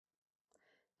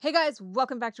Hey guys,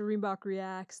 welcome back to Reebok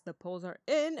Reacts. The polls are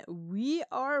in. We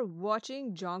are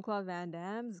watching Jean-Claude Van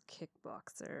Damme's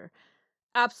KickBoxer.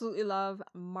 Absolutely love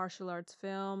martial arts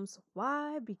films.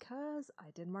 Why? Because I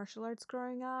did martial arts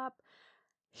growing up.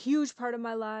 Huge part of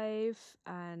my life,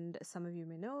 and some of you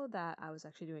may know that I was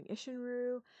actually doing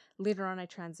Ishinryu. Later on, I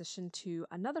transitioned to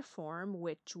another form,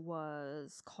 which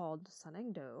was called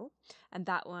Sanengdo, and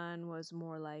that one was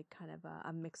more like kind of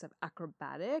a mix of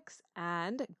acrobatics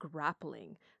and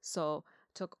grappling. So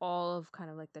took all of kind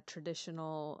of like the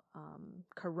traditional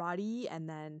karate and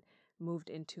then moved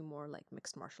into more like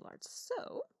mixed martial arts.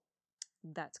 So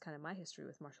that's kind of my history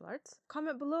with martial arts.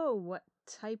 Comment below what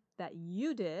type that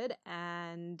you did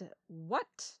and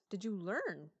what did you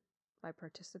learn by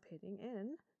participating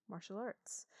in martial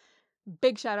arts.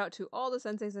 Big shout out to all the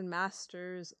senseis and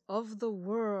masters of the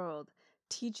world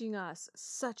teaching us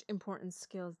such important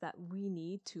skills that we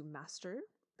need to master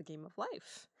the game of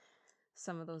life.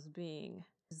 Some of those being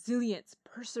resilience,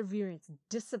 perseverance,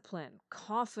 discipline,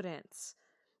 confidence,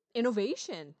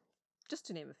 innovation, just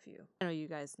to name a few. I know you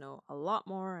guys know a lot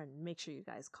more, and make sure you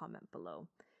guys comment below.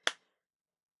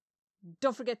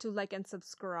 Don't forget to like and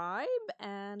subscribe,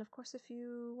 and of course if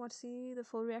you want to see the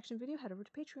full reaction video, head over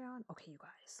to Patreon. Okay, you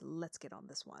guys, let's get on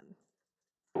this one.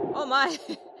 Oh my!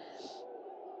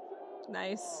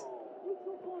 Nice.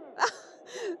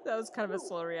 That was kind of a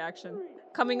slow reaction.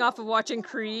 Coming off of watching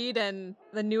Creed and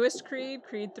the newest Creed,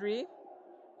 Creed 3.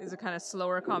 These are kind of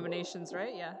slower combinations,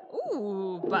 right? Yeah.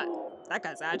 Ooh, but that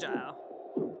guy's agile.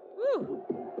 Woo!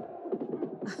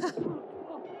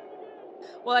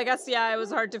 Well, I guess, yeah, it was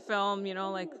hard to film, you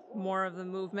know, like more of the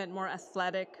movement, more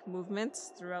athletic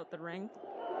movements throughout the ring.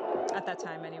 At that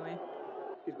time, anyway.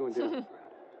 He's going down.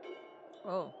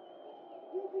 Oh.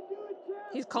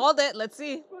 He's called it. Let's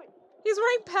see. He's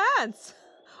wearing pants.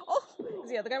 Oh,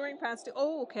 is the other guy wearing pants too?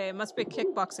 Oh, okay. It must be a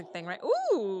kickboxing thing, right?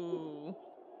 Ooh.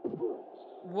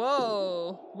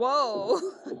 Whoa. Whoa.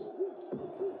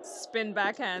 Spin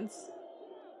backhands.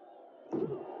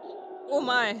 Oh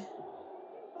my.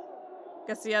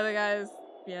 Guess the other guy's,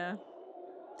 yeah.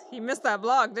 He missed that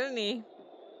block, didn't he?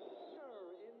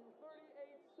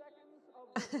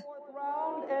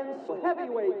 Round and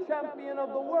heavyweight champion of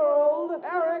the world,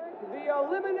 Eric the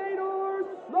Eliminator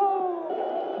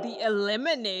Sloan. The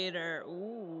Eliminator.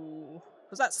 Ooh.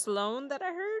 Was that Sloan that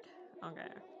I heard?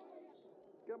 Okay.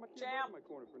 Got my kid in my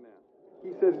corner for now. He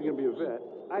says he's gonna be a vet.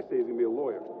 I say he's gonna be a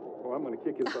lawyer, or I'm gonna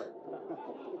kick his butt.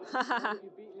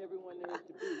 You've beaten everyone there is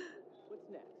to beat. What's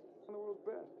next? I'm the world's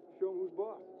best. Show him who's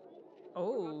boss.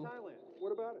 Oh. What about Thailand?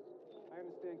 What about it? I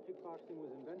understand kickboxing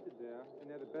was invented there, and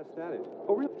they're the best at it.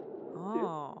 Oh, really?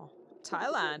 Oh.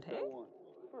 Thailand, hey?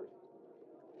 First.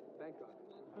 Bangkok.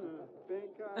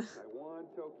 Bangkok, Taiwan,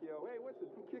 Tokyo. Hey, what's it?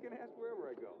 I'm kicking ass wherever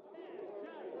I go.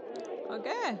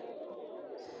 Okay.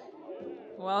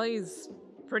 Well, he's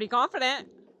pretty confident.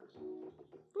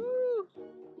 Woo.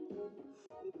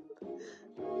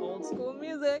 Old school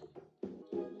music.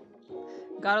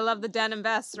 Gotta love the denim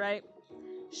vests, right?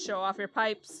 Show off your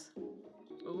pipes.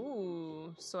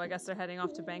 Ooh. So I guess they're heading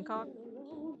off to Bangkok.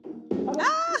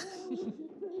 Ah!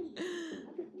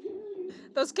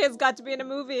 Those kids got to be in a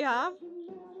movie, huh?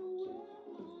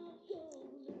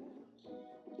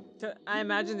 I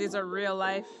imagine these are real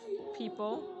life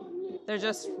people. They're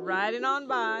just riding on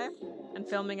by and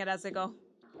filming it as they go.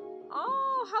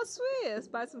 Oh, how sweet. Let's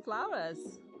buy some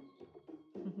flowers.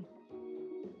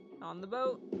 On the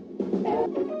boat.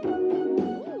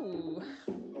 Ooh.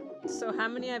 So how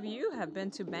many of you have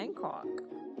been to Bangkok?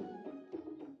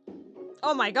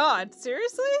 Oh my God,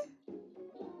 seriously?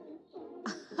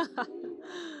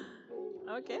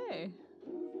 Okay.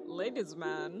 Ladies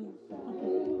man.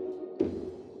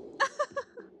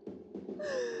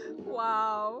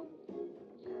 Wow.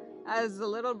 As the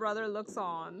little brother looks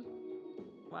on.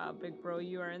 Wow, big bro,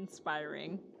 you are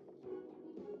inspiring.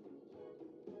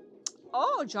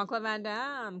 Oh, Jean-Claude Van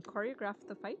Damme choreographed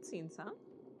the fight scenes, huh?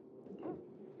 See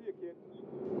you, kid.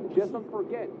 Just don't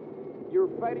forget, you're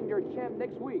fighting your champ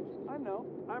next week. I know.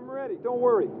 I'm ready. Don't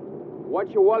worry.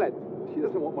 Watch your wallet. She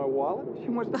doesn't want my wallet. She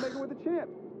wants to make it with the champ.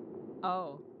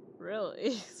 Oh,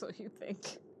 really? So you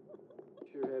think?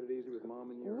 Sure had it easy with mom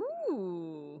and you.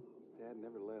 Ooh. Dad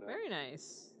never let up. Very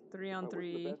nice. 3-on-3.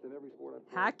 The best in every sport I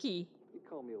played. Hacky. He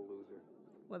called me a loser.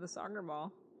 With a soccer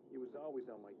ball. He was always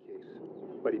on my case,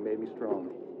 but he made me strong.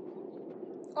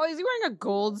 Oh, is he wearing a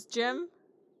Gold's Gym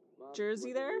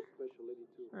jersey there?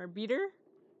 Or a beater?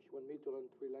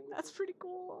 That's pretty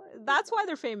cool. That's why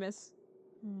they're famous.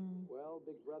 Well,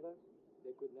 big brother,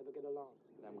 they could never get along.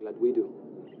 And I'm glad we do.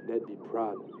 They'd be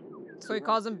proud. So he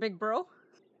calls him Big Bro?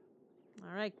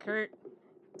 Alright, Kurt.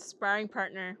 Sparring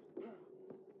partner.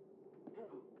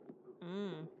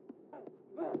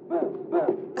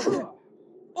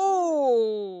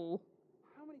 Oh!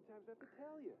 How many times do I have to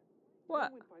tell you?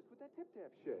 What? No one fights with that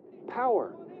tip-tap shit.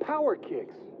 Power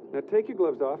kicks. Now take your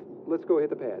gloves off. Let's go hit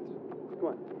the pads. Come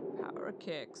on. Power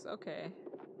kicks. Okay.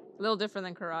 A little different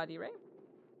than karate, right?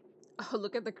 Oh,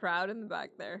 look at the crowd in the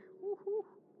back there. Woohoo.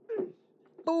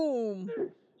 Boom.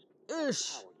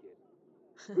 Ish.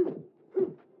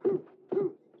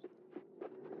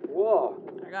 Whoa.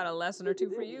 I got a lesson or two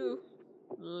for you,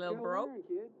 little bro. Learn,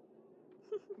 kid.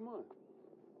 Come on.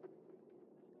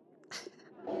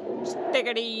 Just take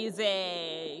it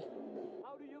easy.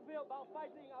 How do you feel about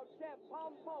fighting our champ,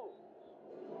 Pom Po?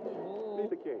 Oh.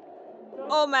 Piece of cake.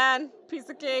 Oh man, piece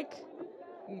of cake.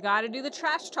 You gotta do the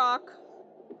trash talk.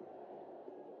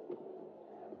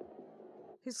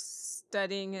 He's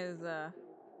studying his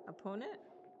opponent.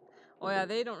 Oh yeah,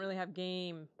 they don't really have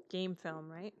game film,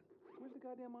 right? Where's the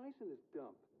goddamn ice in this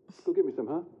dump? Go get me some,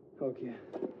 huh? Okay.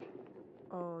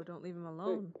 Oh, don't leave him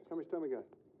alone. Hey, how much time we got?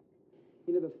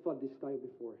 He never fought this style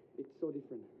before. It's so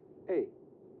different. Hey.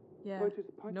 Yeah, Punch is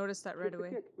a punch. noticed that right Kick's a away.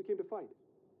 kick. We came to fight.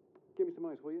 Give me some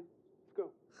ice, will you? Let's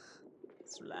go.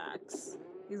 Just relax.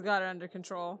 He's got it under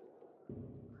control.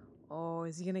 Oh,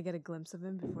 is he gonna get a glimpse of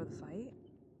him before the fight?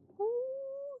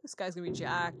 Ooh, this guy's gonna be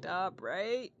jacked up,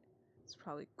 right? It's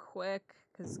probably quick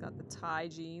because he's got the tie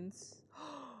jeans.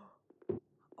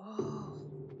 Oh,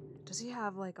 does he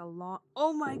have like a long?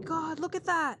 Oh my God! Look at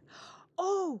that!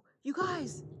 Oh, you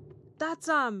guys, that's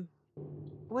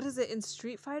what is it in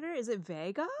Street Fighter? Is it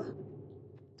Vega?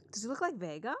 Does he look like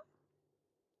Vega?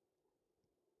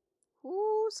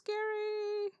 Ooh,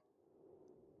 scary!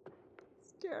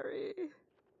 Scary.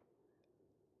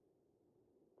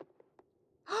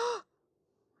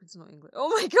 It's no English. Oh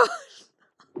my gosh!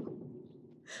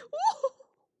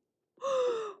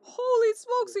 Holy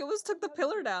smokes, he almost took the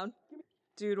pillar down.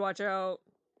 Dude, watch out.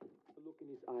 Look in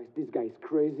his eyes. This guy is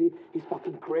crazy. He's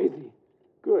fucking crazy.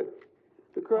 Good.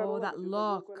 The crowd Oh, will that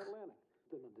love it, just like look. Rocco in Atlanta.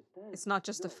 Don't understand. It's not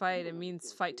just a fight, it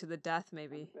means fight to the death,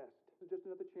 maybe. Best. It's just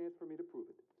another chance for me to prove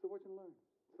it. So watch and learn.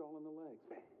 It's all in the legs.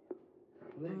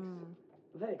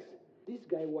 Legs. This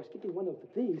guy was kicking one of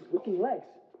these working legs.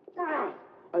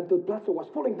 Until Plaza was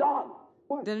falling down.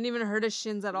 What? Didn't even hurt his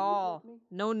shins at all.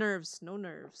 No nerves, no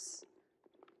nerves.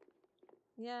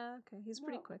 Yeah, okay, he's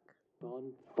pretty quick.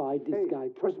 Don't fight this Hey. guy.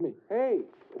 Trust me. Hey.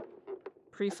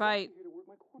 Pre-fight, I'm here to work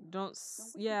my corner. don't,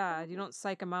 yeah, you don't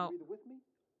psych him out. You're either with me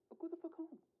or go the fuck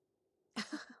home.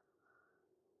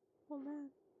 Oh man.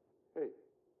 Hey.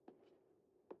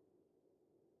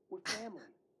 We're family.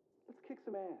 Let's kick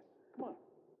some ass. Come on.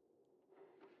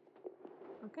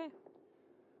 Okay.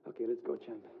 Okay, let's go,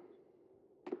 champ.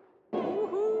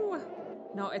 Woohoo!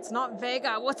 No, it's not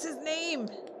Vega. What's his name?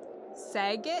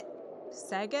 Saget?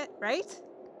 Saget, right?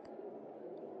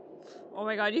 Oh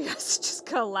my God, you guys just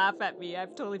gonna laugh at me.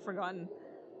 I've totally forgotten.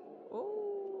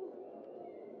 Oh.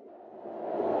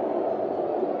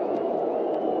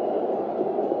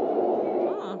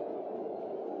 Huh.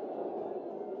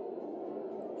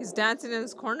 He's dancing in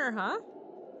his corner, huh?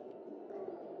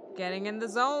 Getting in the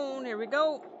zone. Here we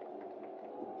go.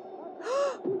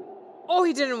 Oh,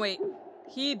 he didn't wait.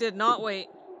 He did not wait.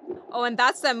 Oh, and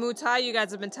that's that Muay Thai you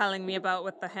guys have been telling me about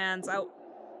with the hands out.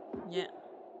 Yeah.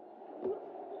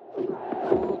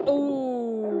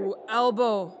 Oh,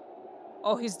 elbow.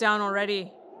 Oh, he's down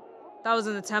already. That was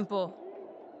in the temple.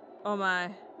 Oh my.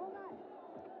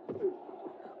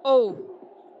 Oh.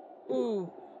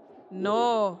 Ooh.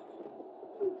 No.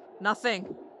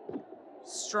 Nothing.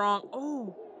 Strong.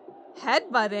 Oh.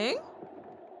 Headbutting.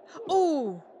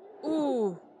 Oh.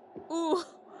 Ooh. Ooh.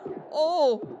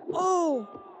 Oh. Oh.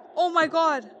 Oh my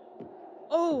God.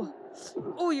 Oh.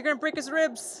 Oh, you're gonna break his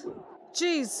ribs.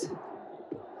 Jeez.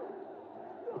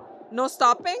 No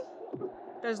stopping?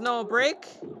 There's no break?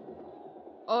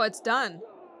 Oh, it's done.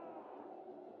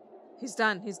 He's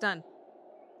done. He's done.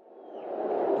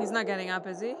 He's not getting up,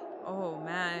 is he? Oh,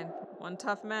 man. One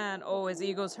tough man. Oh, his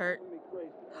ego's hurt. You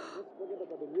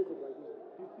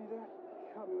see that?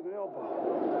 Caught me with an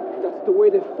elbow. That's the way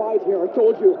they fight here. I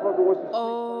told you.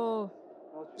 Oh.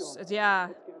 Yeah.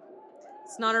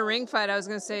 It's not a ring fight. I was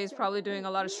going to say he's probably doing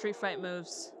a lot of street fight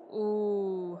moves.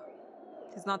 Ooh.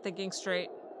 He's not thinking straight.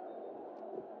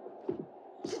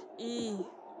 E.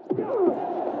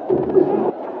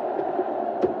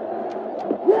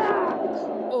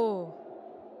 Oh.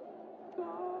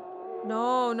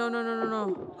 No, no, no, no, no,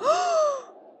 no.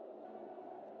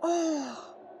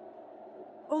 Oh.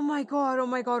 Oh my God, oh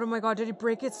my God, oh my God. Did he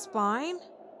break its spine?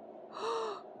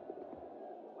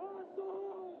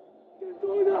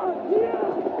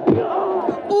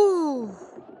 Ooh.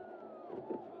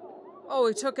 Oh,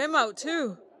 he took him out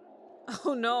too.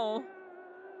 Oh no.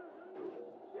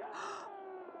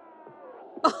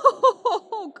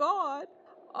 Oh, God.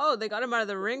 Oh, they got him out of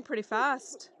the ring pretty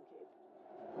fast.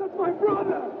 That's my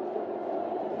brother!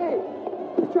 Hey,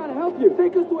 he's trying to help you.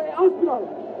 Take us to a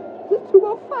hospital. Just 2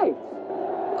 more fights.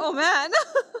 Oh, man.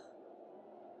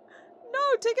 No,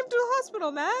 take him to the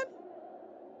hospital, man.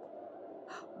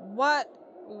 What?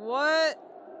 What?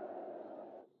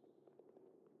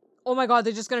 Oh my God,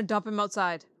 they're just gonna dump him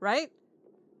outside, right?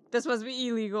 This must be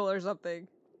illegal or something.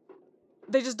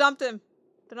 They just dumped him.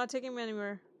 They're not taking him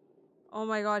anywhere. Oh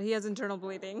my God, he has internal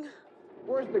bleeding.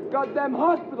 Where's the goddamn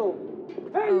hospital?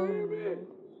 Hey, you hear me?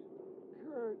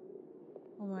 Kurt.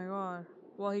 Oh my God.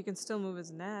 Well, he can still move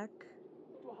his neck.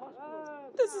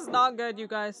 This is not good, you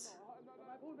guys.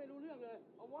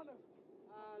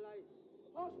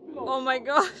 Oh my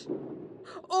gosh.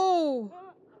 Oh.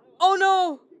 Oh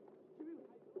no.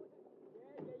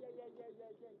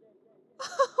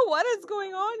 What is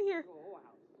going on here?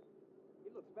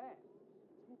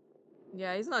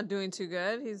 Yeah, he's not doing too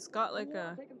good. He's got like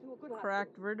a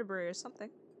cracked vertebrae or something.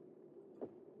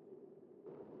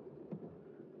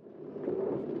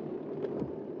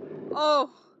 Oh.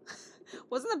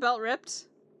 Wasn't the belt ripped?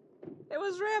 It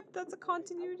was ripped. That's a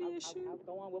continuity issue.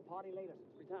 Go on, we'll party later.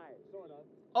 Retired, sort of.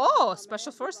 Oh,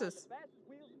 special forces.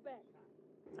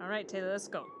 All right, Taylor, let's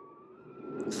go.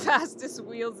 Fastest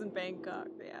wheels in Bangkok,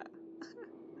 yeah.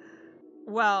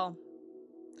 Well,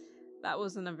 that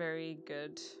wasn't a very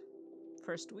good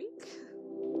first week.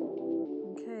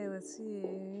 Okay, let's see.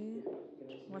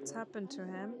 What's happened to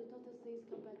him?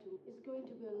 It's going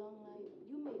to be a long night.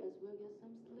 You may as well get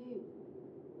some sleep.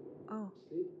 Oh.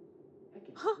 Sleep? I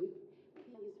can Huh. sleep. It's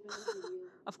better for you.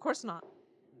 Of course not.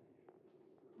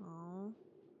 Oh.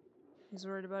 He's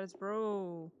worried about his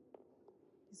bro.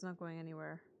 He's not going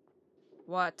anywhere.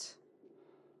 What?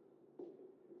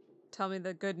 Tell me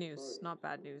the good news, Sorry. not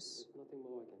bad news. There's nothing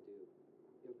more I can do.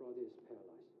 Your brother is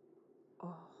paralyzed.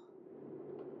 Oh.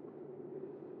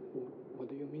 What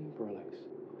do you mean paralyzed?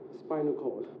 Spinal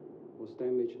cord was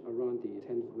damaged around the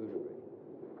 10th vertebrae.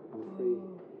 I'm afraid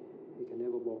he can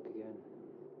never walk again.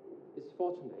 It's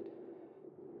fortunate.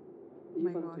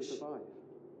 My Even to gosh. survive.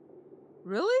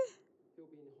 Really? He'll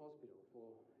be in hospital for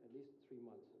at least 3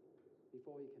 months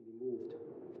before he can be moved.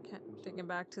 Can't take him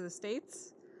back to the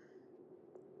States?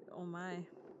 Oh my.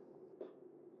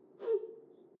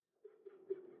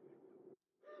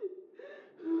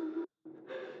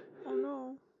 Oh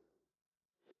no.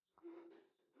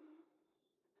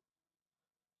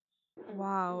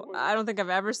 Wow. I don't think I've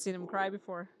ever seen him cry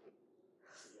before.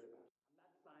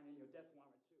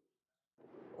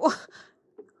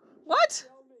 What?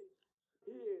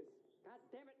 God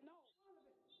damn it, no!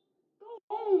 Go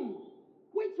home!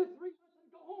 Wait for 3 months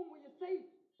and go home when you're safe!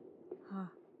 Huh.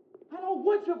 I don't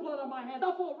want your blood on my hands.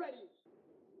 Enough already!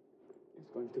 He's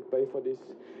going to pay for this.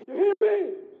 You hear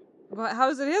me? But how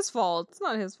is it his fault? It's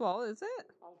not his fault, is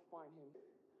it? I'll find him.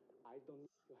 I don't need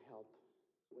your help.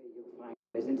 Where you'll find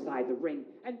is inside the ring,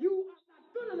 and you are not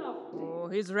good enough! Oh,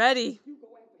 he's ready. You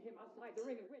go after him outside the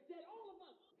ring, and we're dead, all of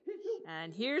us! He's you!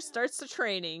 And here starts the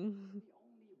training. The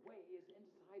only way is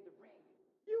inside the ring.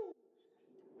 You!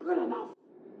 Good enough!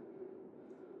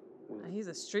 He's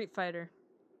a street fighter.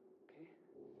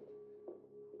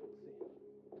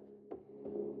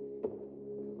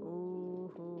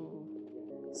 Ooh.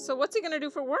 So what's he gonna do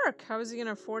for work? How is he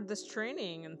gonna afford this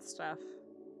training and stuff?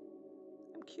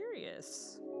 I'm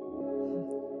curious.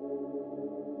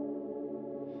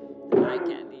 Eye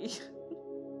candy.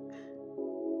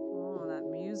 Oh, that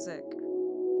music.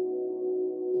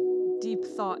 Deep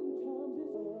thought.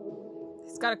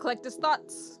 He's gotta collect his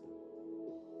thoughts.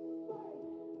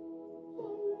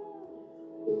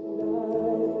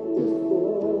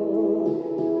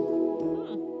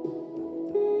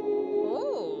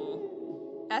 Oh.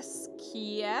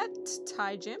 Kiet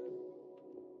Thai Gym.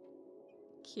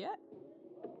 Kiet.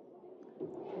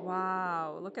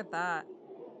 Wow, look at that.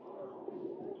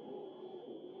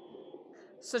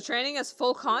 So training is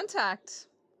full contact.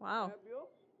 Wow.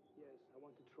 Yes, I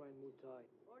want to try Muay Thai.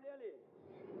 Oh, really?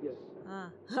 Yes, Ah.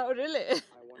 Oh, really?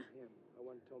 I want him. I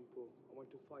want Tom Pool. I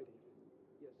want to fight him.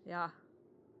 Yes. Yeah.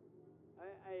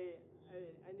 ไ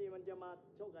อ้นี่มันจะมา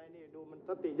ชกไอ้นี่ดูมันส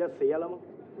ติจะเสียแล้วมั้ง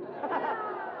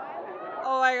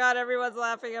Oh my god, everyone's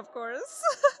laughing, of course.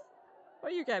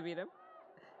 Well, you can't beat him.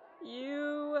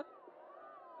 You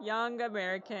young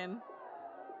American.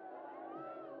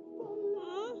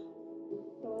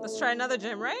 Let's try another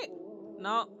gym, right?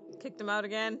 No, kicked him out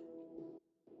again.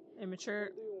 Immature.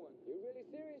 You're really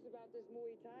serious about this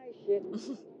Muay Thai shit.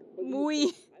 Muay.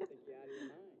 I think you're out of your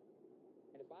mind.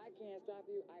 And if I can't stop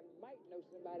you, I might know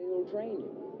somebody who'll train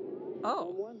you. Oh.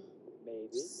 Someone?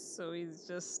 Maybe. So he's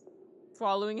just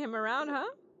following him around,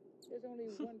 huh? There's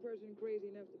only one person crazy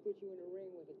enough to put you in a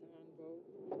ring with a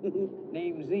tong.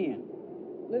 Name's Ian.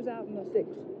 Lives out in the 6.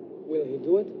 Will he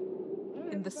do it?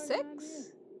 In the 6?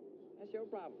 That's your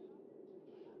problem.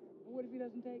 What if he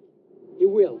doesn't take? He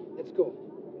will. Let's go.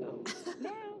 Now.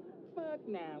 Now? Fuck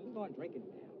now. We're going drinking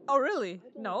now. Oh, really?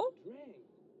 No?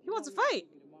 He wants to fight.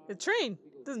 The train.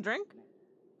 Doesn't drink.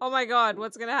 Oh my god,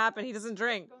 what's gonna happen? He doesn't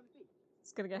drink.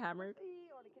 He's gonna get hammered.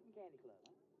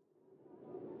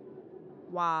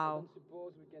 Wow.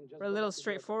 We're a little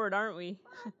straightforward, aren't we?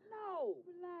 No,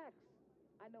 relax.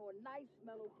 I know a nice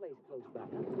mellow place close by.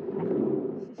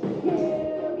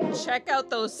 Check out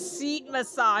those seat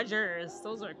massagers.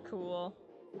 Those are cool.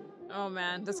 Oh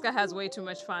man, this guy has way too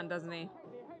much fun, doesn't he?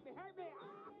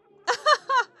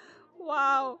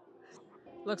 Wow.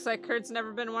 Looks like Kurt's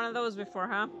never been one of those before,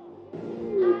 huh?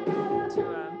 To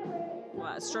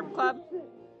what, a strip club?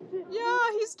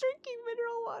 Yeah, he's drinking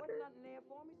mineral water.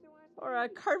 Or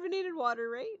carbonated water,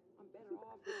 right? I'm better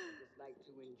off. Just like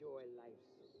to enjoy life's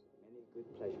many good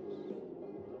pleasures.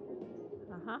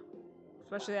 Uh-huh.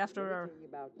 Especially after a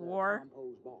war.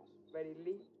 Ready to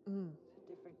leave?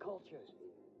 Different culture.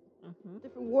 Mm-hmm.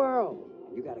 Different world.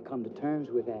 You gotta come to terms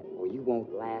with that, or you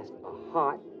won't last a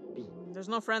heartbeat. There's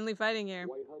no friendly fighting here.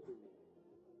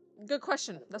 Good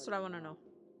question. That's what I want to know.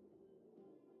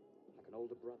 Like an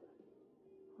older brother.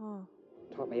 Oh.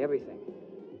 Taught me everything.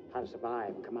 How to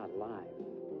survive and come out alive.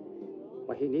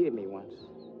 Well, he needed me once.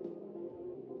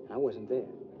 I wasn't there.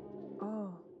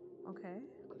 Oh. Okay.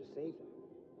 Could have saved him.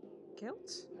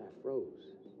 Guilt? I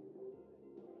froze.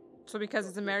 So because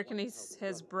he's American, he's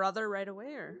his brother right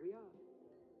away, or? Here we are.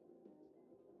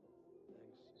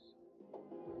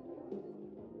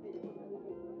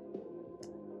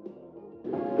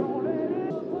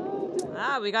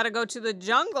 Ah, we gotta go to the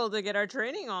jungle to get our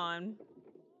training on.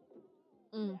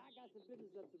 I got some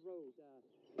business up the road.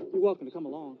 You're welcome to come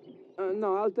along.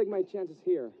 No, I'll take my chances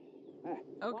here. Well,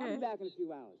 I'll Okay. be back in a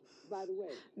few hours. By the way,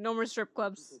 No more strip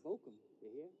clubs. provoke him. You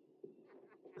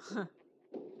hear?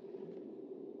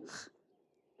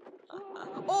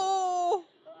 Oh!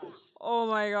 Oh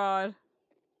my god.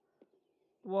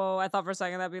 Whoa, I thought for a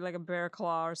second that'd be like a bear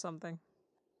claw or something.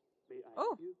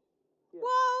 Oh.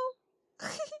 Whoa!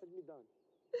 Let me down.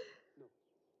 No.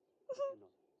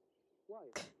 Cannot. Why?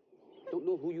 Don't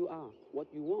know who you are, what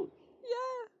you want.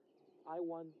 Yeah. I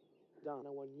want down.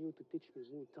 I want you to teach me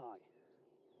Muay Thai.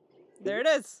 There it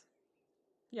is.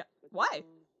 Yeah. But Why?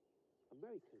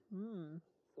 American.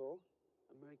 So,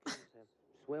 Americans have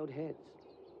swelled heads,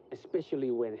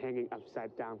 especially when hanging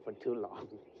upside down for too long.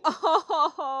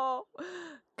 Oh,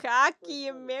 cocky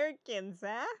Americans,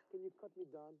 huh? Can you cut me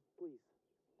down, please?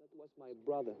 That was my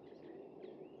brother.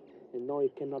 And now he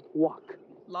cannot walk.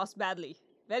 Lost badly.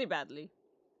 Very badly.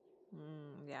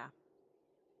 Yeah.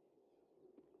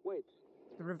 Wait.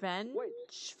 Revenge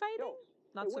fighting? Yo.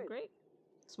 Not Hey, so wait. great.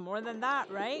 It's more than that,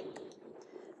 right?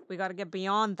 We gotta get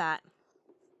beyond that.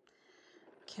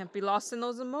 Can't be lost in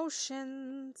those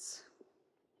emotions.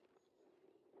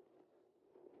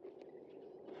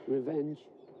 Revenge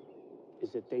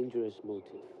is a dangerous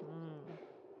motive.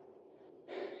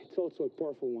 It's also a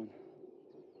powerful one.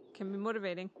 Can be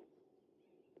motivating.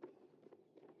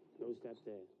 Knows that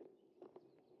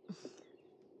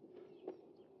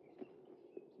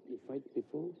you fight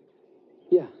before?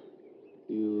 Yeah.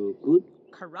 You good?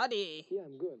 Karate. Yeah,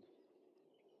 I'm good.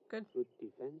 Good. Good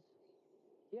defense?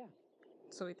 Yeah.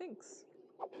 So he thinks.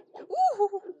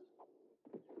 Woo!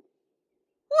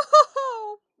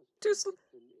 Whoa!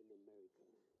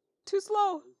 Too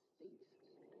slow.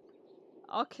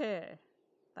 Okay.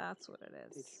 That's what it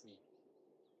is. Teach me.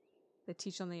 They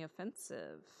teach on the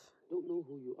offensive. Don't know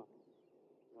who you are.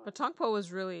 But Tongpo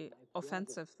was really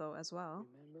offensive, though, as well.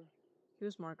 Remember? He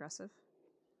was more aggressive.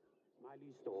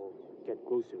 Miley store, get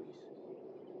groceries.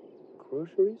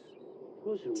 Groceries?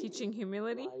 Groceries. Teaching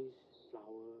humility. Rice,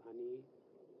 flour, honey.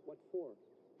 What for?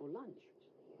 For lunch.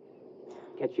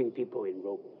 Catching people in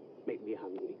rope make me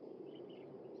hungry.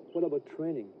 What about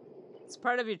training? It's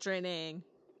part of your training.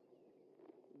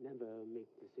 Never make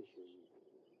decisions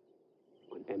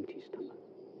on empty stomach.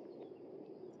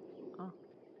 Oh.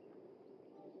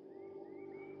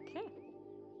 Okay.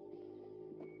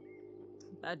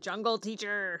 The jungle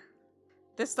teacher.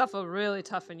 This stuff will really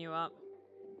toughen you up.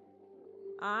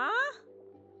 Ah?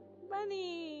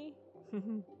 Bunny.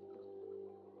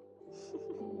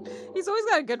 He's always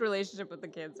got a good relationship with the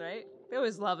kids, right? They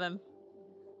always love him.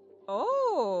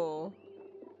 Oh.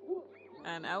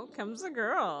 And out comes the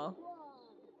girl.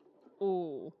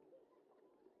 Ooh.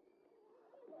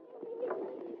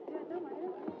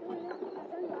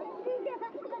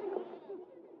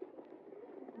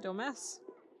 Don't mess.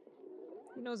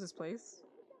 He knows his place.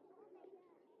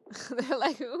 They're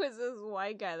like, who is this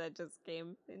white guy that just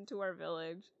came into our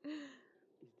village? Is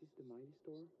this the Miley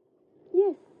store?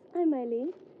 Yes, I'm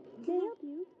Miley. Can I help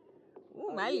you?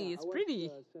 Ooh, Miley is pretty.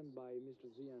 I was sent by Mr.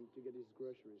 Zian to get his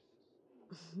groceries.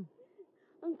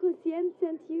 Uncle Sien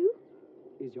sent you?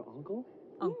 Is your uncle?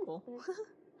 Uncle. Yes, but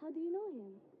how do you know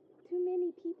him? Too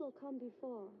many people come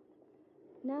before.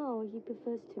 Now he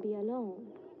prefers to be alone.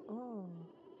 Oh.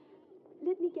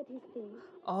 Let me get his things.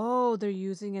 Oh, they're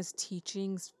using his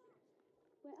teachings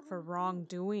Where are for you?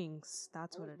 wrongdoings.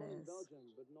 That's what it is.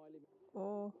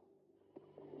 Oh.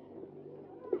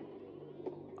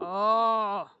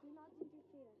 Oh. Do not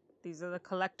interfere. These are the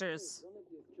collectors. Don't let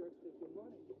these jerks take your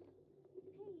money.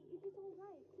 Hey, is it all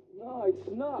right? No, it's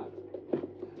not.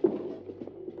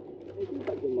 Hey, you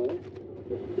got your money.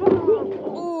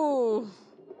 Ooh.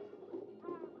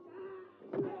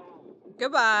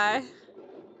 Goodbye.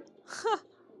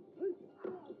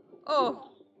 Oh.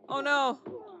 Oh no.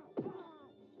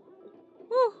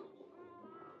 Whew.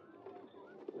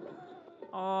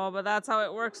 Oh, but that's how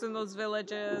it works in those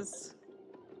villages.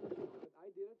 I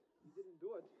did it. You didn't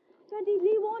do it. Daddy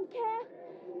Lee won't care.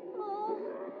 Oh,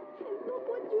 and look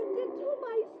what you did to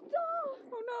my store.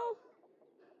 Oh no.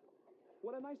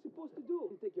 What am I supposed to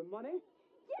do? Take your money?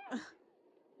 Yes.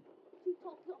 To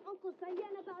talk to Uncle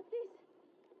Sayan about this.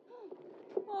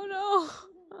 Oh no.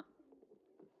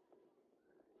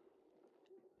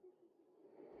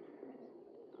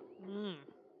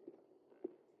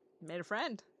 Made a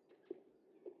friend.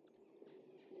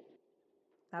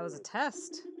 That was a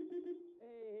test.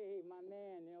 Hey, my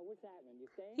man, what's happening? You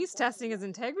staying? He's testing his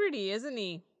integrity, isn't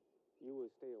he? You will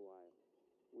stay a while.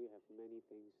 We have many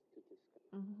things to discuss.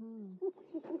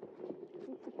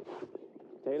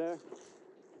 Taylor?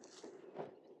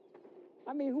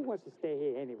 I mean, who wants to stay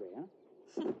here anyway, huh?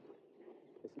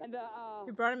 And,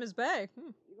 He brought him his bag.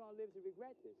 you're gonna live to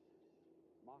regret this.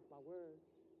 Mark my words.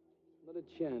 Not a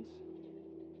chance.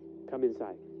 Come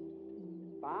inside.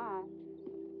 Bye.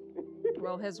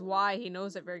 Well, his why, he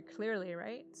knows it very clearly,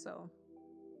 right? So,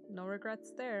 no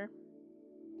regrets there.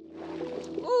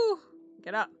 Ooh!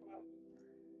 Get up.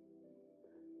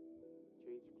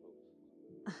 Change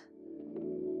clothes.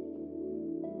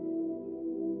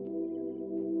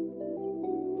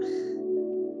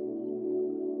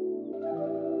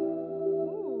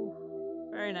 Ooh.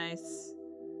 Very nice.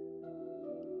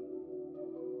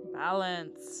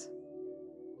 Balance.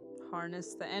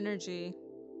 Harness the energy.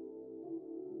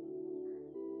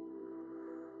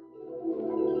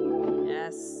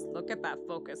 Yes, look at that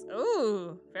focus.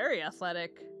 Ooh, very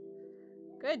athletic.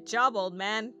 Good job, old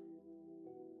man.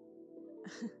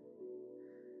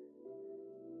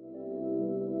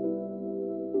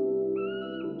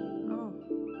 Oh.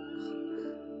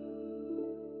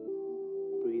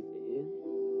 Breathe in.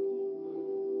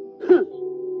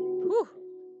 Whew.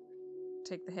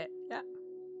 Take the hit. Yeah.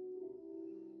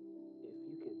 If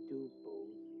you can do both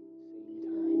same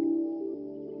time,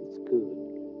 it's good.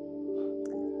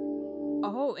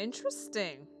 Oh,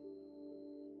 interesting.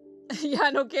 Yeah,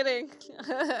 no kidding.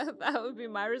 That would be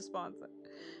my response.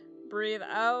 Breathe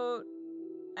out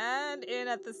and in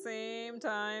at the same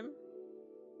time.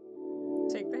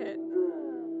 Take the hit.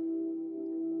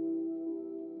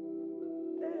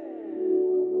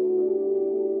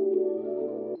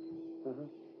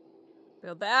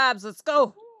 Build the abs. Let's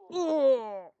go.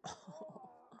 Ooh.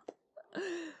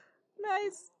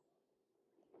 Nice.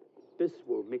 This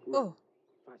will make run Oh.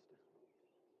 faster.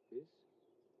 This?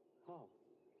 How?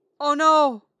 Oh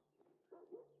no.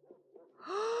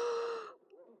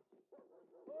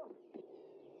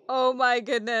 Oh my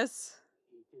goodness.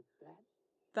 He did that?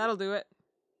 That'll do it.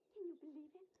 Can you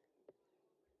believe it?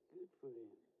 Good for him.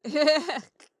 Yeah.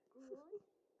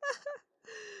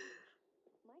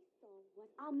 My store was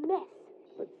a mess.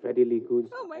 But Freddie Lee Goons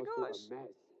Oh my are also gosh. a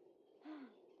mess.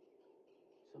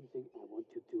 Something I want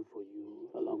to do for you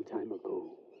a long time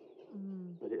ago.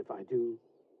 But if I do,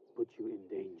 put you in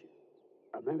danger.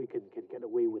 American can get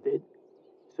away with it,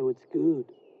 so it's good.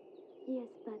 Yes,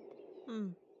 but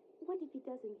what if he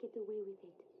doesn't get away with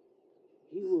it?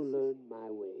 He will learn my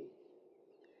way.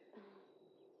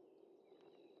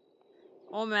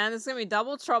 Oh man, this is gonna be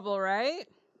double trouble, right?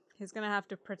 He's gonna have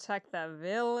to protect that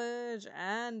village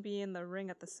and be in the ring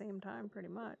at the same time, pretty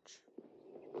much.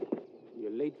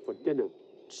 You're late for dinner.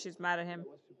 She's mad at him, I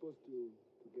was supposed to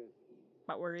get.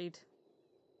 but worried.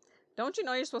 Don't you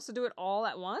know you're supposed to do it all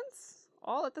at once?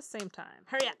 All at the same time.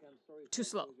 Hurry up. I'm sorry. Too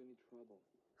slow. Any trouble.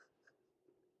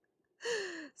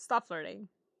 Stop flirting.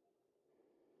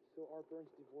 So our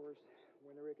parents divorced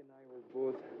when Eric and I were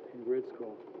both in grade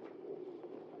school.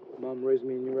 Mom raised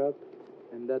me in Europe,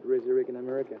 and Dad raised Eric in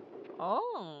America.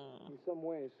 Oh. In some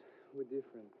ways, we're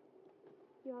different.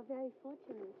 You are very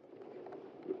fortunate.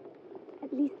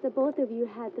 At least the both of you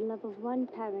had the love of one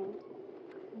parent.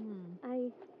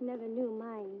 I never knew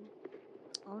mine.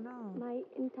 Oh no. My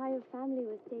entire family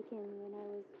was taken when I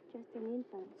was just an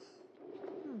infant.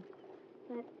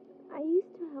 But I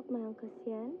used to help my Uncle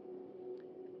Xian.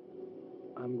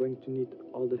 I'm going to need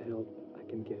all the help I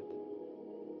can get.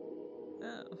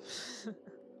 Oh. Must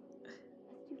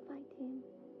you fight him?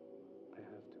 I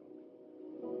have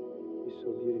to. He's so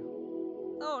beautiful.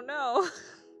 Oh no.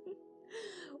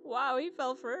 Wow, he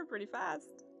fell for her pretty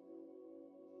fast.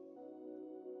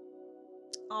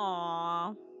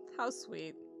 Aww, how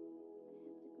sweet.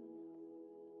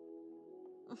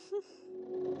 Of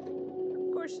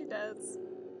course she does.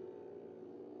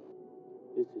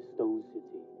 This is Stone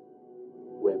City,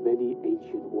 where many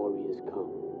ancient warriors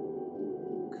come.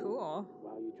 Cool.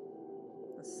 While you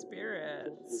The just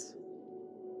spirits. listen.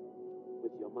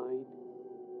 With your mind,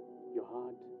 your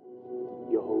heart,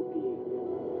 your whole being.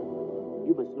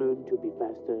 You must learn to be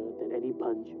faster than any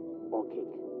punch or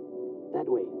kick. That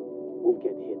way, won't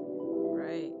get hit.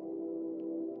 Right.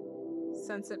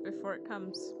 Sense it before it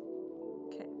comes.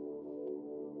 Okay.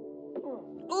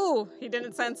 Ooh, he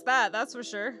didn't sense that, that's for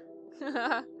sure.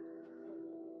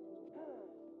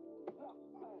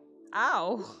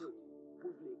 Ow.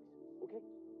 Move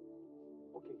legs,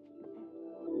 okay? Okay.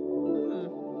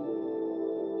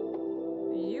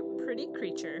 You pretty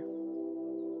creature.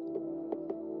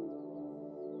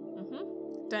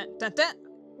 Dun, dun, dun.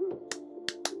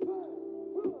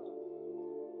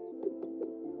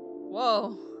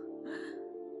 Whoa.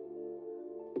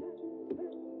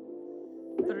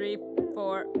 3,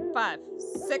 4, 5,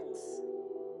 6.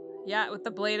 Yeah, with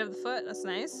the blade of the foot. That's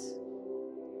nice.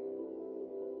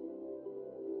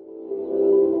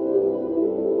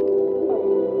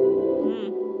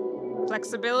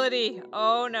 Flexibility.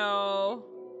 Oh no.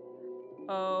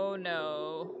 Oh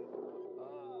no.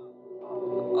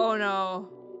 Oh no.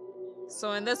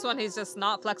 So in this one, he's just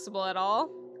not flexible at all.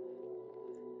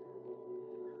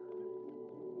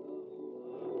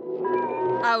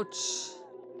 Ouch.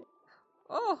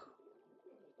 Oh.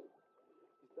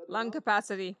 Lung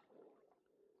capacity.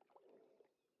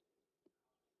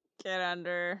 Get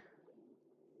under.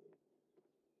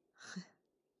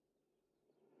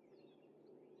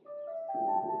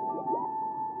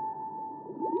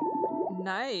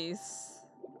 Nice.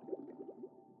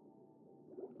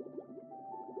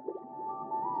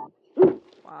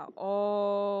 Wow.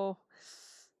 Oh.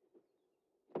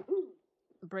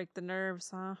 Break the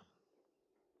nerves, huh?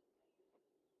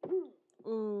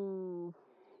 Ooh.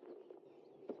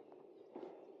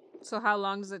 So how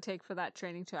long does it take for that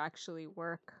training to actually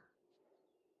work?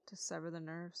 To sever the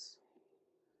nerves?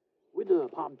 With a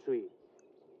palm tree.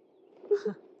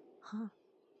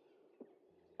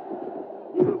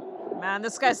 Man,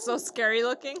 this guy's so scary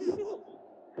looking.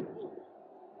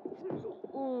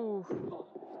 Ooh.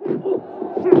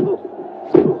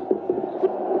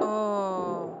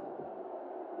 Oh.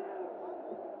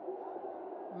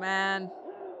 Man.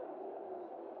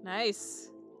 Nice.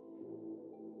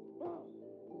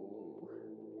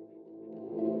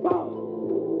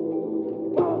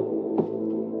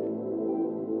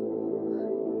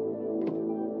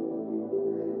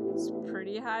 It's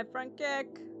pretty high front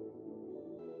kick.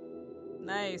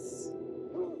 Nice.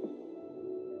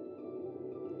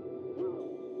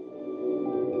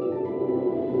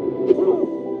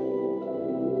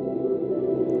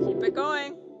 Keep it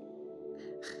going.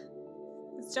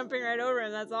 He's jumping right over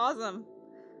him. That's awesome.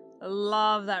 I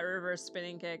love that reverse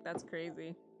spinning kick. That's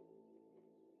crazy.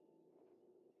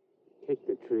 Kick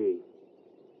the tree.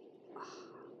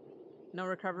 No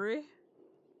recovery?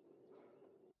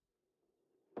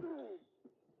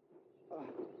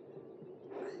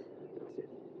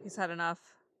 He's had enough.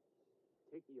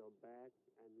 Take your bag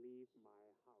and leave my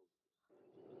house.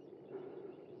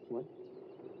 What?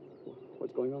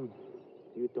 What's going on?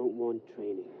 You don't want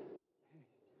training.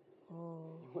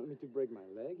 Oh. You want me to break my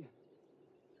leg?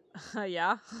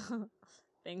 Yeah.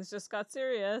 Things just got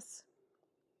serious.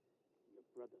 Your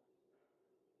brother.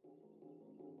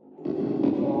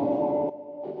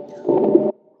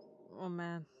 Oh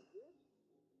man.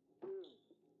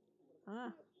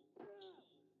 Ah.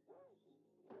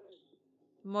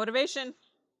 Motivation.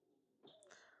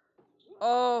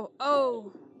 Oh,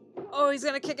 oh. Oh, he's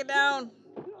gonna kick it down.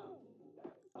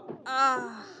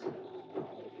 Ah.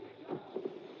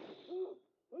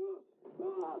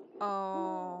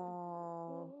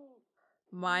 Oh.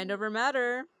 Mind over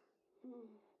matter.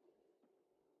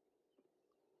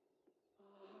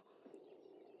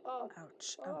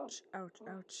 Ouch, ouch, ouch,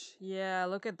 ouch. Yeah,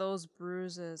 look at those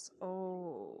bruises.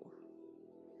 Oh.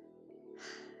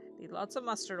 Need lots of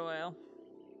mustard oil.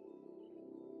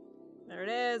 There it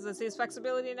is. Let's see his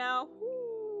flexibility now.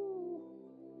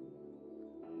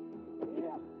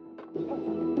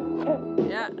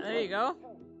 Yeah, there you go.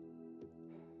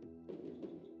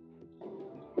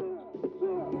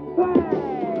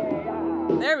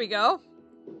 There we go.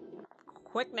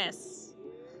 Quickness.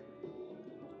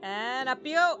 And up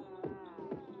you go.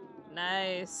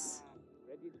 Nice.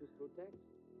 Ready to protect?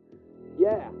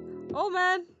 Yeah. Oh,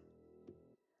 man.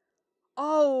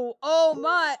 Oh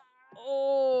my.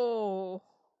 Oh.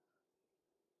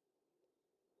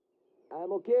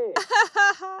 I'm okay.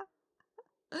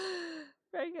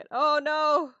 Very good. Oh,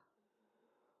 no.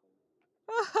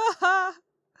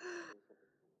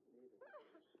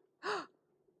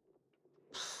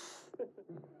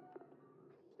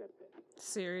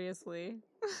 Seriously.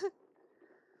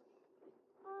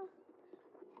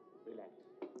 Relax.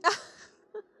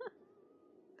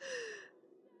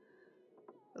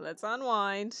 Let's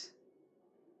unwind.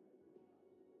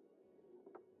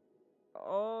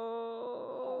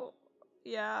 Oh,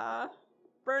 yeah.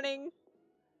 Burning.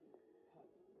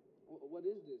 What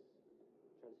is this?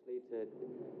 Translated,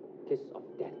 kiss of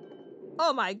death.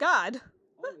 Oh my god.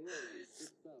 Oh, yeah, good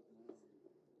stuff, man.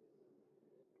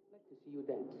 I'd like to see you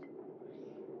dance.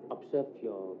 Observe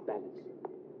your balance.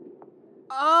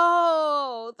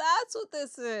 Oh, that's what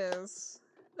this is.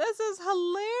 This is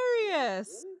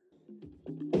hilarious.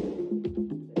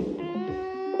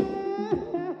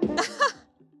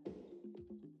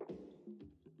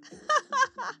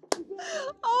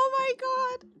 Oh my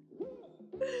god.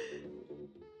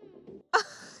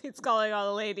 He's calling all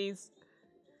the ladies.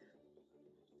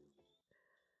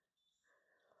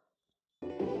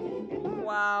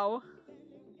 Wow.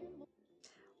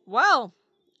 Well,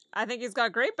 I think he's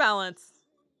got great balance.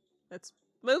 Let's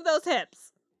move those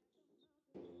hips.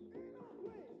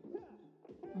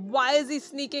 Why is he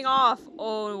sneaking off?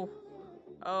 Oh.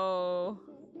 Oh.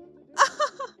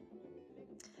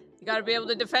 You gotta be able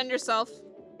to defend yourself.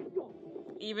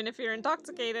 Even if you're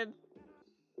intoxicated.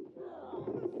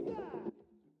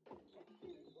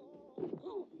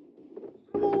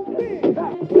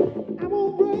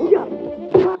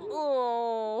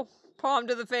 Oh. Palm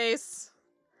to the face.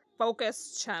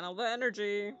 Focus. Channel the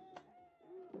energy.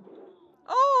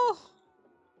 Oh.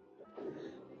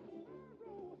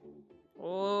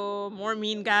 Oh, more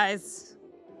mean guys.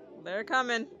 They're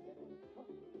coming.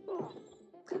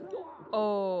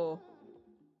 Oh.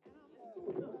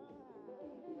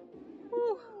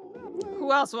 Whew.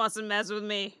 Who else wants to mess with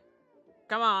me?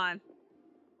 Come on.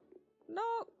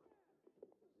 No.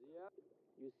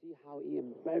 You see how he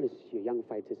embarrassed your young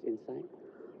fighters inside?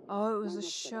 Oh, it was Why a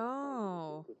not set up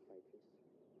show. good fighters?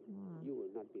 You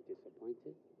will not be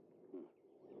disappointed.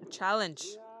 A challenge.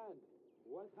 Dad,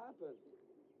 what happened?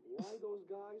 Why those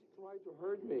guys tried to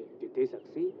hurt me? Did they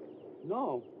succeed?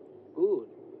 No. Good.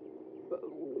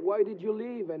 Why did you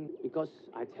leave and... Because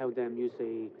I tell them you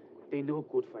say they know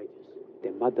good fighters.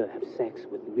 Their mother have sex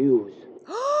with mules.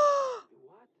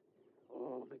 What?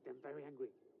 Oh, make them very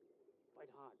angry. Fight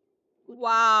hard.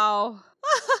 Wow.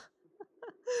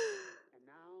 And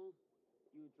now,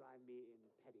 you drive me in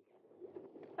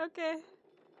pedicab. Okay.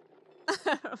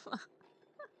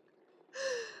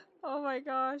 Oh my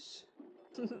gosh.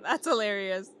 That's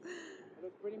hilarious. That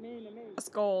looks pretty mean to me. A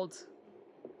scold.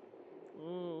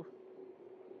 Ooh.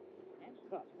 And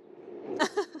cut.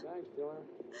 Thanks, Dylan.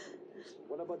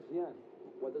 What about Jean?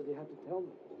 What does he have to tell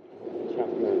me? Chuck,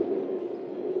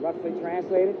 roughly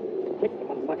translated, kick the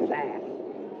motherfucker's ass.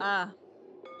 Ah.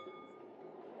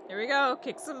 Here we go.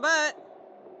 Kick some butt.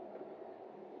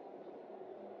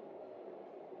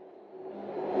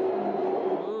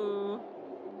 Ooh.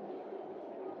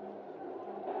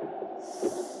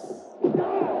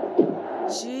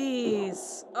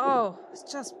 Jeez. Oh, it's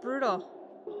just brutal.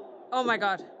 Oh my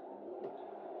god.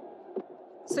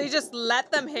 So you just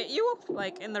let them hit you?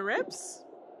 Like in the ribs?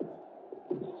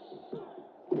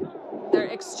 They're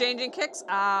exchanging kicks?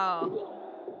 Ow.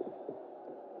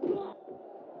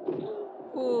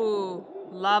 Ooh.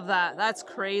 Love that. That's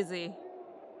crazy.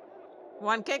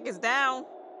 One kick is down.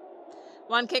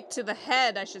 One kick to the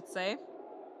head, I should say.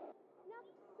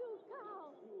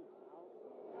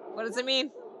 What does it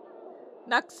mean?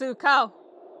 Naksu Kao.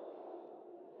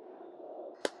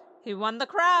 He won the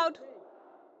crowd.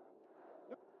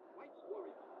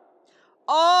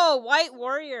 Oh, White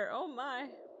Warrior. Oh my.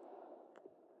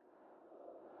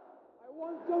 I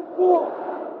want some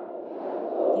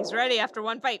more. He's ready after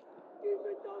one fight. Give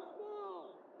me some more.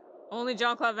 Only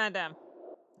Jean-Claude Van Damme.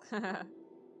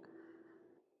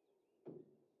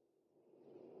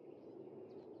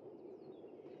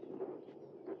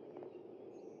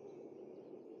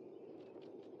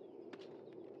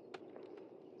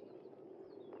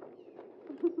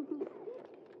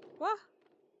 What?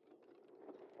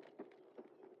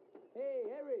 Hey,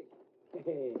 Eric.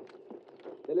 Hey.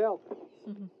 Hello.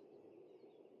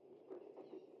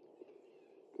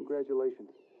 Congratulations.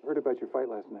 I heard about your fight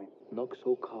last night.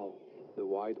 Octokrool, the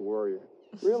White Warrior.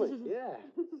 Really? Yeah.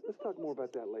 Let's talk more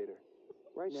about that later.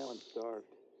 Right now I'm starved.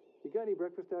 You got any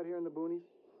breakfast out here in the boonies?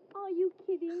 Are you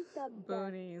kidding? The best.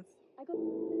 Boonies. I got.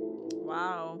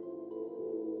 Wow.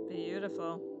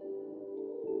 Beautiful.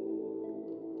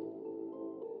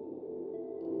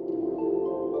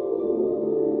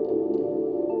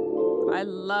 I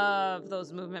love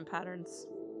those movement patterns.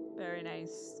 Very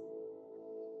nice.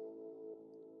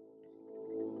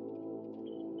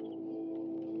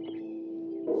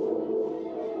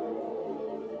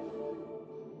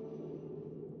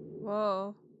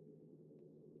 Whoa.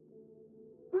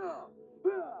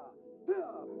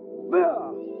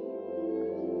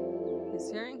 He's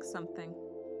hearing something.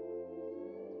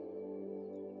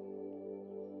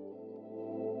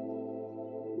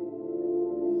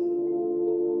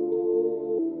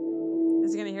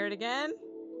 Is he gonna hear it again?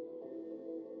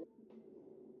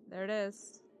 There it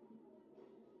is.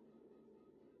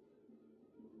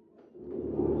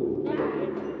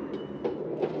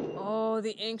 Oh,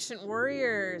 the ancient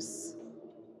warriors.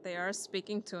 They are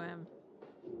speaking to him.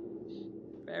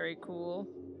 Very cool.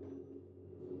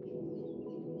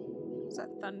 Is that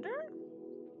thunder?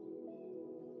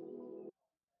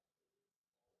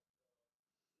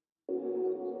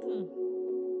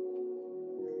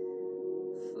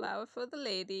 Flower for the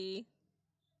lady.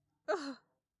 Ugh.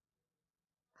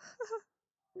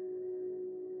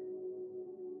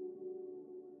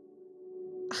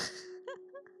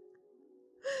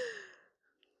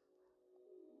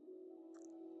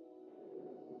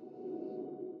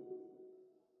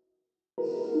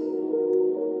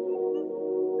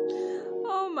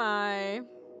 Oh my.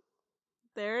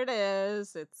 There it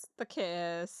is. It's the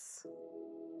kiss.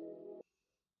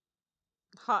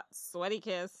 Hot, sweaty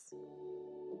kiss.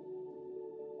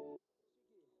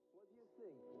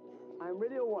 I'm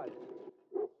ready or what?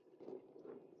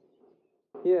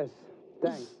 Yes,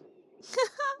 thanks. Thanks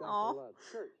a Aw, lot.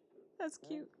 Kurt, that's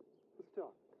cute. let's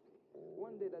talk.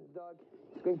 One day that dog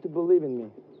is going to believe in me.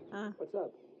 What's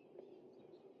up?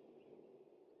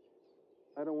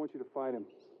 I don't want you to fight him.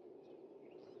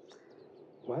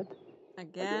 What? I don't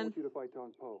Again, want you to fight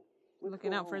Tong Po. Let's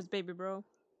looking go out for his home. baby bro.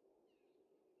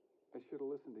 I should have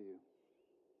listened to you.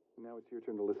 Now it's your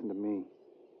turn to listen to me.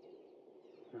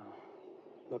 No.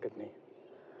 Look at me.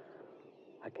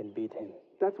 I can beat him.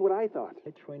 That's what I thought.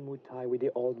 I train Muay Thai with the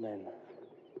old man.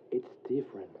 It's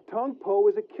different. Tong Po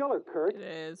is a killer, Kurt. It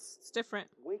is. It's different.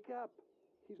 Wake up.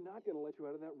 He's not going to let you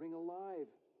out of that ring alive.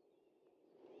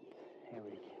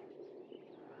 Eric,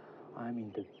 I'm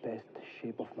in the best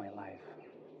shape of my life.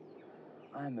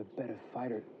 I'm a better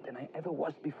fighter than I ever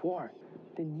was before,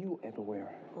 than you ever were.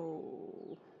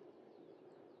 Oh.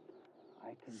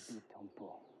 I can beat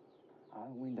Tompo.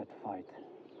 I'll win that fight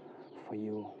for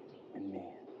you and me.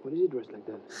 What is he dressed like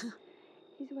that?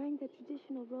 He's wearing the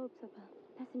traditional robes of a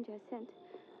messenger sent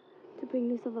to bring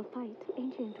news of a fight,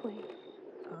 ancient way.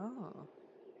 Oh.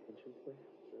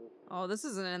 Oh, this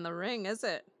isn't in the ring, is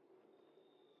it?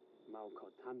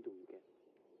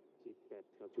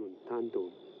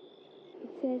 It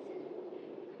says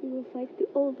we will fight the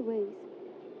old ways.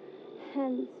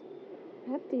 Hands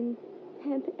wrapped in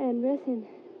hemp and resin,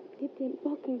 dipped in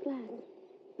broken glass.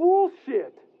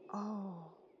 Bullshit!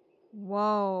 Oh.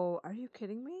 Whoa. Are you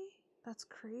kidding me? That's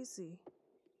crazy.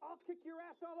 I'll kick your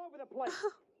ass all over the place.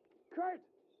 Kurt,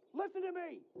 listen to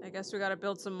me. I guess we gotta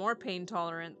build some more pain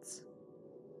tolerance.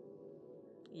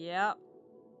 Yep.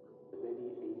 Many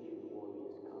ancient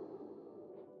warriors come.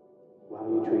 While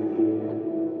you train here,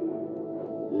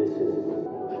 listen.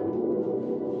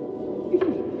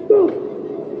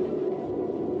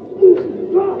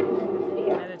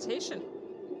 Meditation.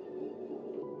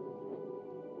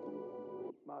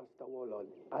 Master Warlord,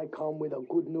 I come with a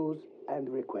good news and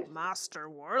request. Master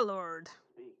Warlord.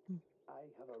 I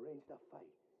have arranged a fight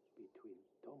between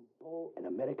Tom Po and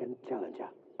American challenger.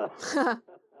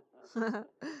 American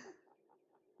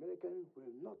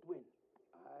will not win.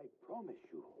 I promise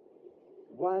you.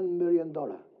 $1 million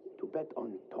to bet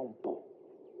on Tom Po.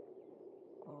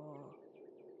 Oh.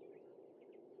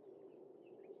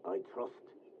 I trust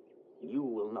you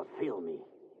will not fail me.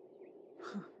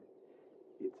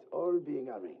 It's all being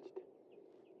arranged.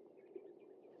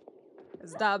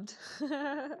 It's dubbed.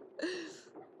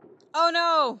 Oh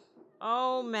no!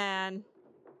 Oh man.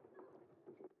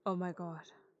 Oh my god.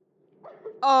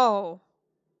 Oh!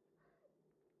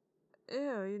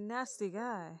 Ew, you nasty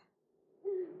guy.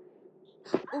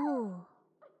 Ooh.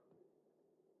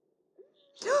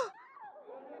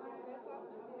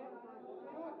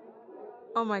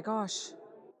 Oh my gosh.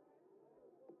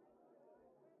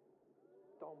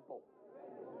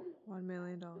 $1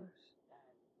 million.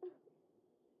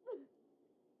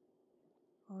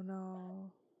 Oh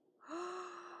no.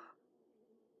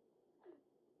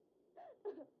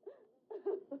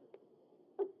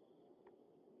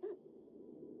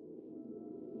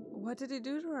 What did he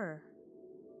do to her?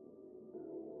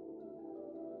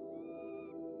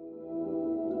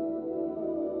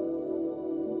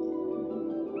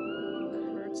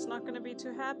 Kurt's not gonna be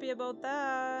too happy about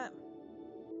that.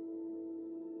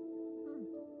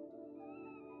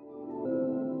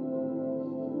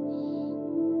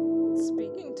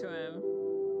 Speaking to him.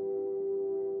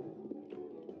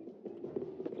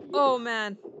 Oh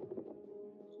man.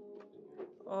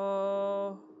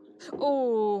 Oh.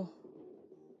 Oh.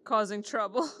 Causing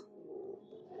trouble.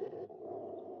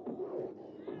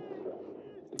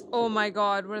 Oh my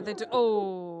god, what are they doing?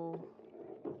 Oh.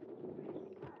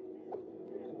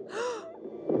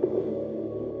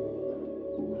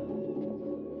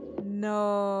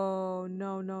 No.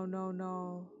 No, no, no,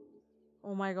 no.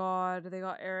 Oh my god, they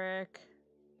got Eric.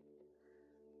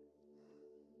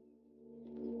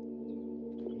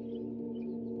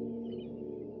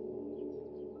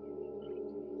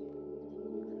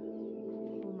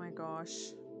 Oh my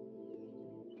gosh.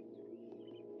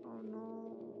 Oh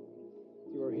no.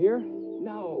 You were here?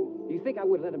 No. Do you think I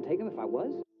would let him take him if I was?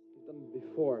 You've done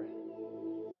before.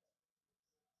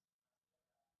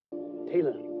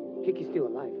 Taylor, Kiki's still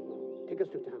alive. Take us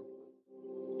to town.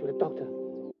 To the doctor.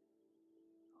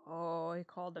 Oh, he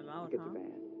called him out, Get huh? the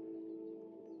van.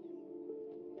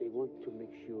 They want to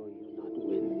make sure you not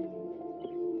win.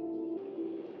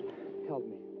 Help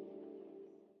me.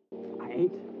 I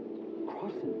ain't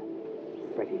crossing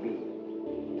Freddie Lee.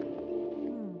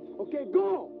 Okay,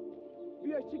 go!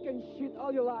 Be a chicken shit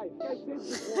all your life. Guys,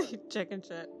 safety first. Chicken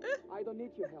shit. I don't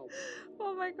need your help.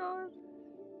 Oh my god.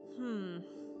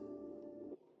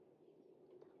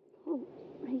 Oh,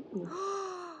 raped me.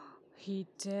 He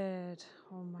did.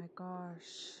 Oh my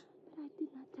gosh. But I did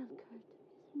not tell Kurt.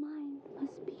 His mind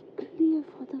must be clear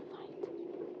for the fight.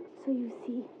 So you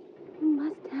see, you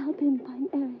must help him find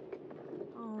Eric.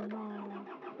 Oh no.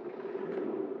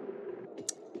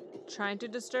 Trying to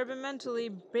disturb him mentally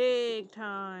big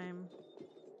time.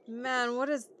 Man, what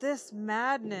is this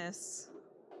madness?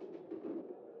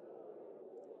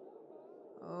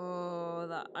 Oh,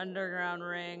 the underground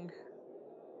ring.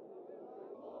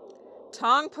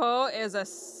 Tong Po is a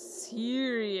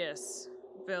serious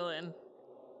villain.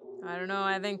 I don't know,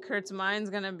 I think Kurt's mind's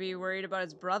gonna be worried about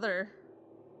his brother.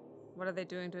 What are they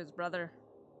doing to his brother?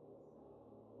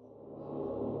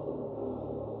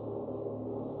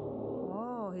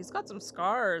 Oh, he's got some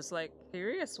scars, like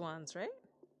serious ones, right?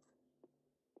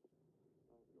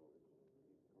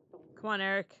 Come on,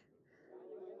 Eric.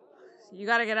 You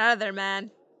gotta get out of there,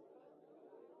 man.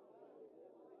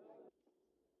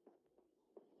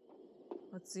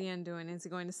 What's Ian doing? Is he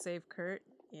going to save Kurt?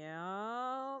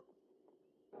 Yeah.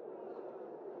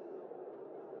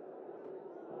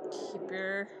 Keep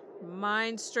your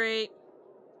mind straight.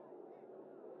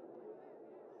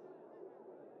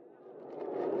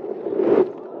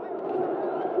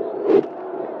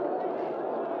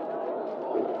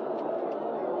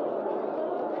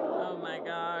 Oh my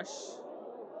gosh.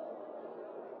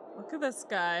 Look at this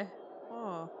guy.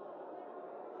 Oh.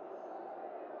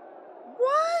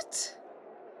 What?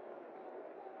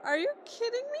 Are you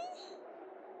kidding me?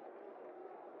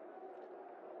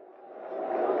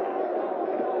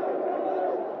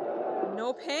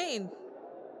 No pain.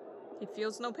 He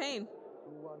feels no pain.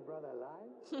 You want brother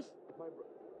alive?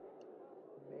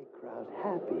 Make crowd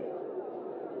happy.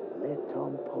 Let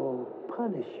Tom Paul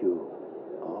punish you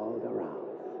all the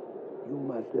rounds. You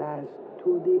must last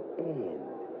to the end.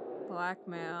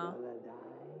 Blackmail. Gonna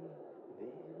die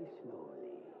very slowly.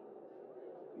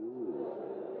 You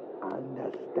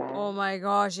understand? Oh my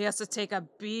gosh, he has to take a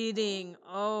beating.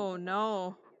 Oh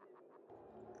no.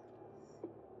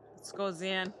 Let's go,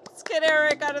 Zian. Let's get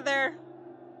Eric out of there.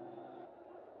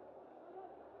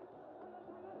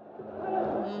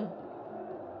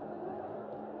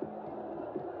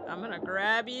 I'm gonna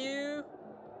grab you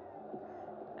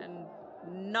and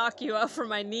knock you out from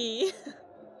my knee.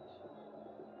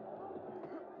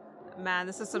 Man,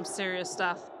 this is some serious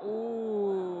stuff.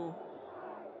 Ooh.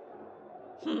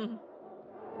 Ooh.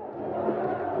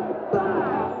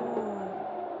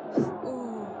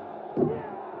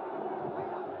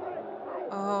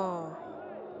 Oh.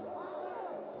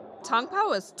 Tong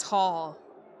Pao is tall.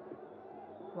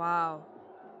 Wow.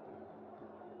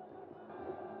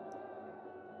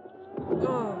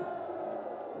 Oh.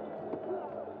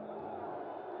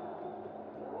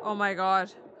 Oh my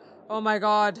god. Oh my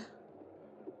god.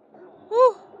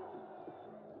 Woo!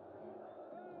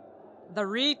 The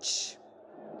reach.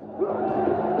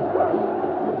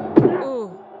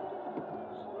 Ooh.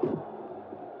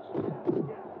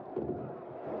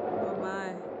 Oh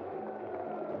my.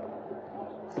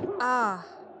 Ah.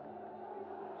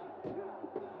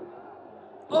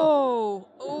 Oh.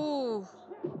 Ooh.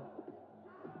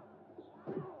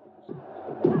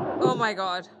 Oh my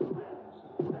god.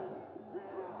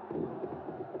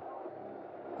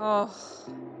 Oh.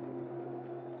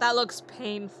 That looks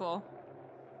painful.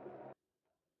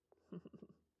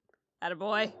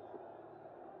 Attaboy.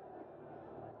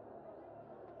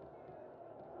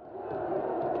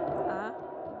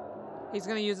 He's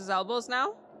gonna use his elbows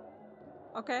now?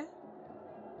 Okay.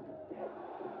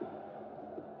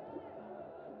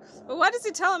 But why does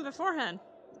he tell him beforehand?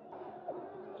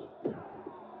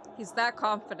 He's that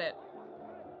confident.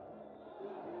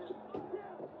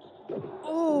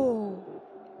 Oh.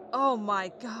 Oh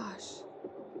my gosh.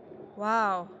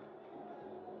 Wow.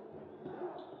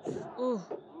 Ooh.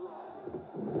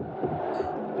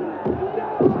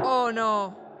 Oh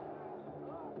no.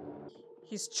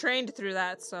 He's trained through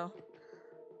that, so.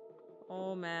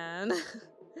 Oh man.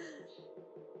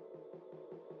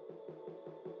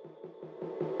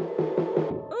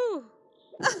 Ooh.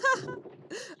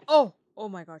 Oh. Oh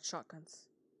my god, shotguns.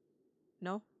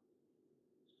 No?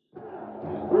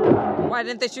 Why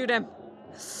didn't they shoot him?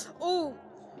 Oh.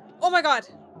 Oh my god.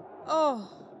 Oh.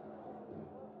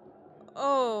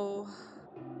 Oh.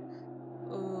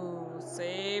 Ooh.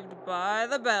 Saved by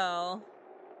the bell.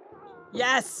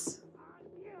 Yes.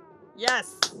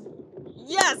 Yes.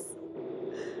 Yes.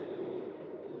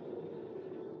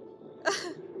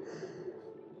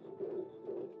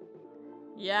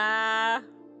 Yeah.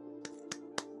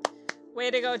 Way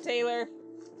to go, Taylor.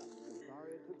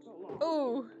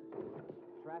 Ooh.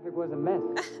 Traffic was a mess.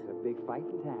 It was a big fight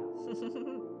in town.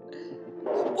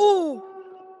 Ooh.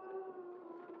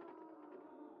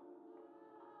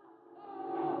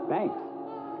 Thanks.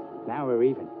 Now we're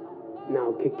even.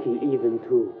 Now Kiki even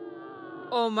too.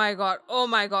 Oh my god. Oh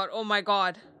my god. Oh my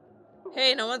god.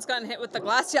 Hey, no one's gotten hit with the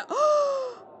glass yet.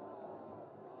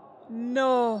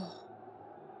 No.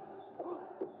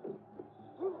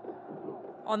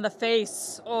 On the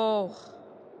face. Oh.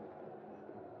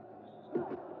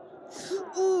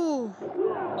 Ooh.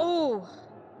 Ooh.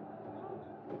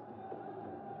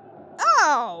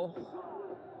 Ow.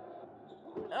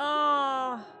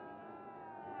 Oh.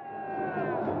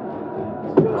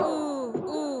 Ooh.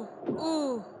 Ooh.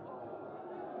 Ooh.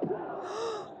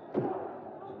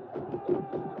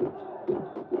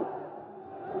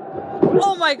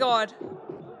 Oh my god.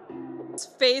 His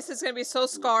face is gonna be so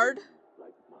scarred.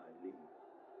 Like my knee.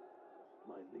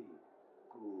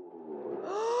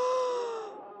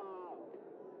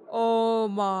 Oh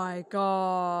my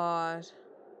god.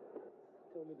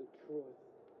 Tell me the truth.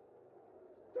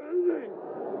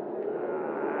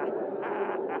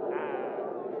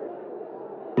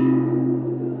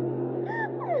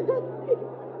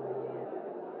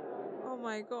 Oh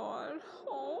my god.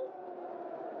 Oh.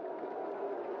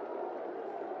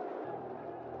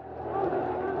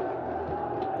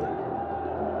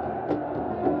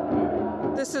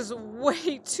 This is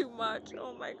way too much.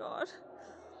 Oh my god.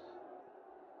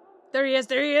 There he is.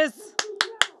 There he is.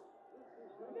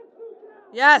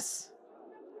 Yes.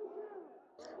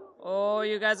 Oh,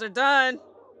 you guys are done.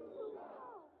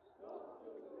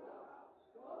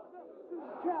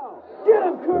 Get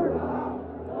him, Kurt!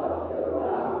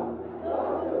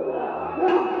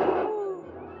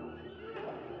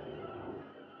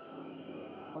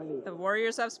 Finally, The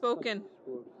warriors have spoken.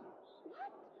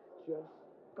 just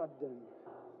got them.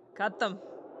 Cut them.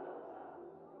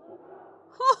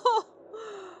 Oh,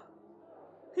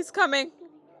 he's coming.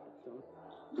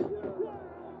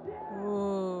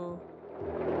 Ooh.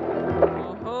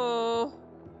 Oh.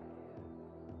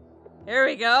 Here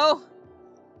we go.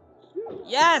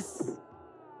 Yes.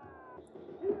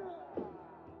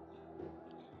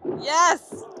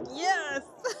 Yes. Yes.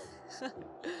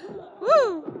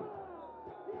 Woo.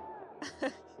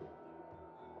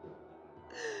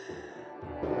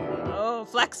 Oh,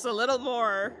 flex a little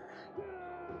more.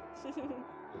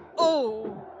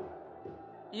 Oh.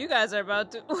 You guys are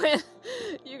about to win.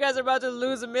 You guys are about to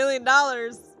lose $1 million.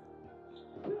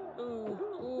 Ooh,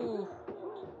 ooh.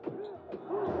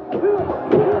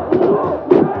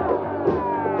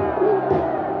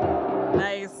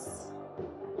 Nice.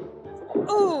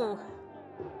 Ooh.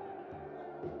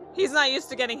 He's not used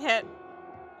to getting hit.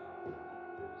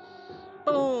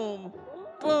 Boom.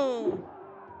 Boom.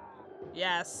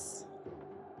 Yes.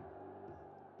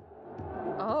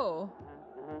 Oh.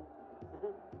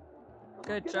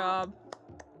 Good job.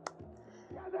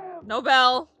 No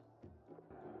bell.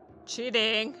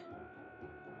 Cheating.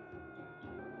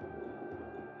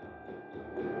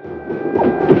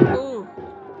 Ooh.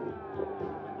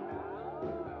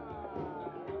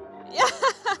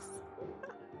 Yes!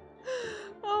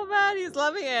 Oh man, he's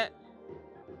loving it.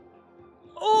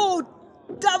 Oh,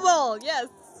 double! Yes!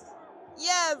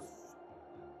 Yes!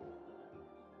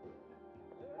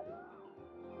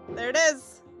 There it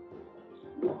is.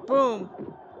 Boom.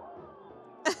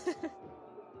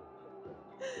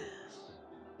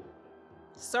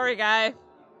 Sorry, guy.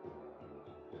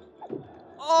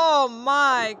 Oh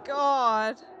my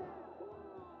god.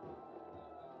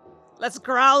 Let's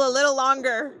growl a little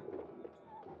longer.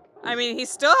 I mean, he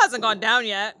still hasn't gone down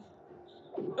yet.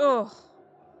 Oh,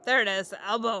 there it is.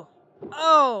 Elbow.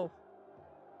 Oh.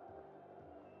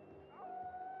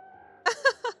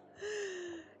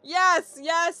 Yes,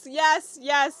 yes, yes,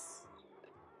 yes.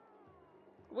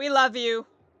 We love you.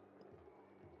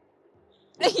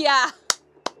 Yeah.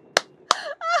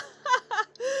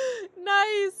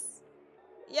 Nice.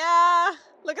 Yeah.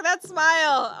 Look at that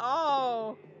smile.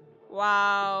 Oh.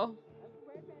 Wow.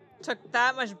 Took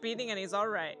that much beating and he's all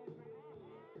right.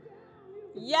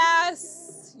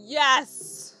 Yes.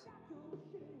 Yes.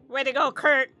 Way to go,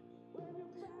 Kurt.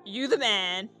 You the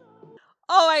man.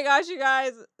 Oh my gosh, you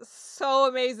guys. So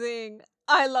amazing.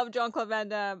 I love Jean-Claude Van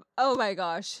Damme. Oh my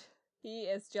gosh. He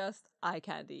is just eye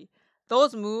candy.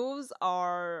 Those moves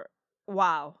are,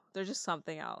 wow. They're just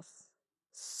something else.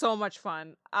 So much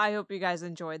fun. I hope you guys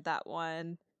enjoyed that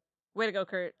one. Way to go,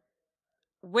 Kurt.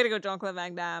 Way to go, Jean-Claude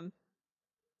Van Damme.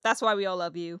 That's why we all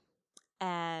love you.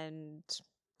 And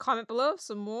comment below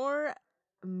some more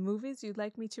movies you'd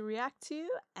like me to react to.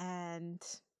 And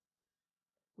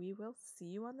we will see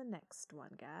you on the next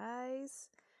one, guys.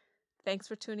 Thanks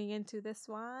for tuning into this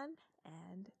one,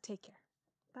 and take care.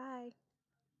 Bye.